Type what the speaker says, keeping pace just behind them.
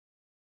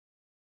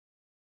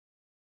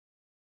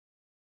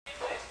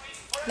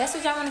That's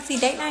what y'all want to see,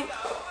 date night?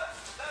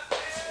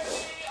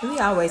 We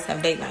always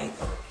have date night.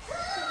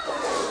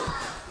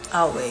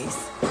 Always.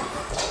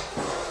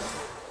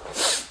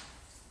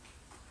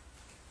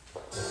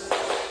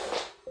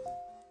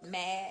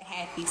 Mad,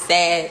 happy,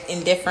 sad,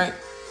 indifferent.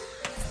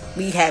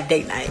 We have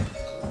date night.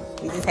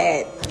 We just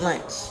had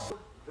lunch.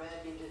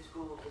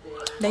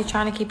 They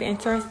trying to keep it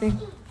interesting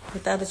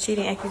with the other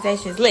cheating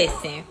accusations.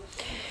 Listen.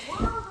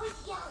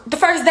 The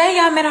first day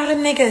y'all met all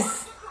them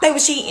niggas, they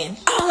was cheating.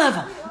 All of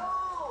them.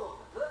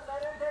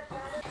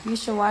 You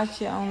should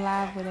watch it on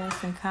live with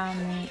us and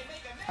comment.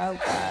 Oh,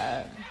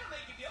 God.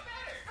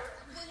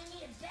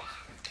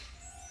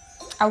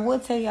 I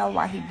would tell y'all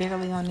why he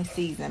barely on this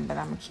season, but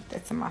I'm going to keep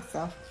that to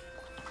myself.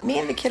 Me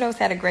and the kiddos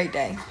had a great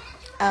day.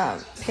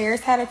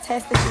 Paris had a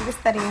test that she was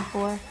studying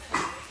for.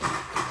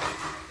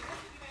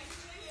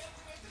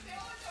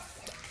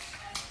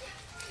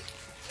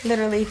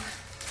 Literally,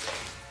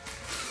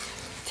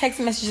 text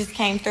messages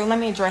came through. Let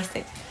me address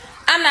it.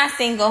 I'm not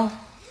single.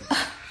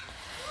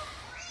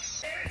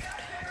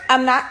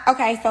 I'm not.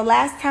 Okay, so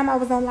last time I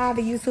was on live,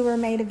 a YouTuber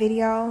made a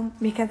video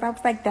because I was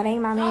like, that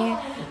ain't my man.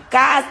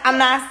 Guys, I'm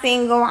not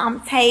single.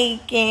 I'm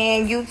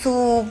taking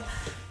YouTube,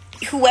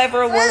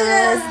 whoever it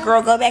was.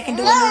 Girl, go back and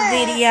do a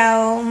new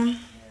video.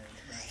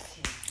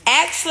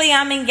 Actually,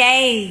 I'm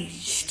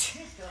engaged.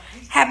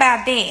 How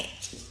about that?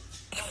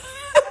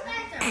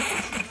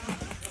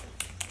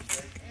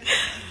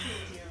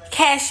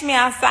 Cash me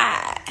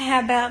outside.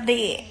 How about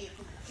that?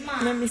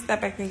 Let me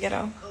step back and get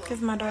off.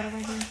 Because my daughter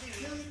right here.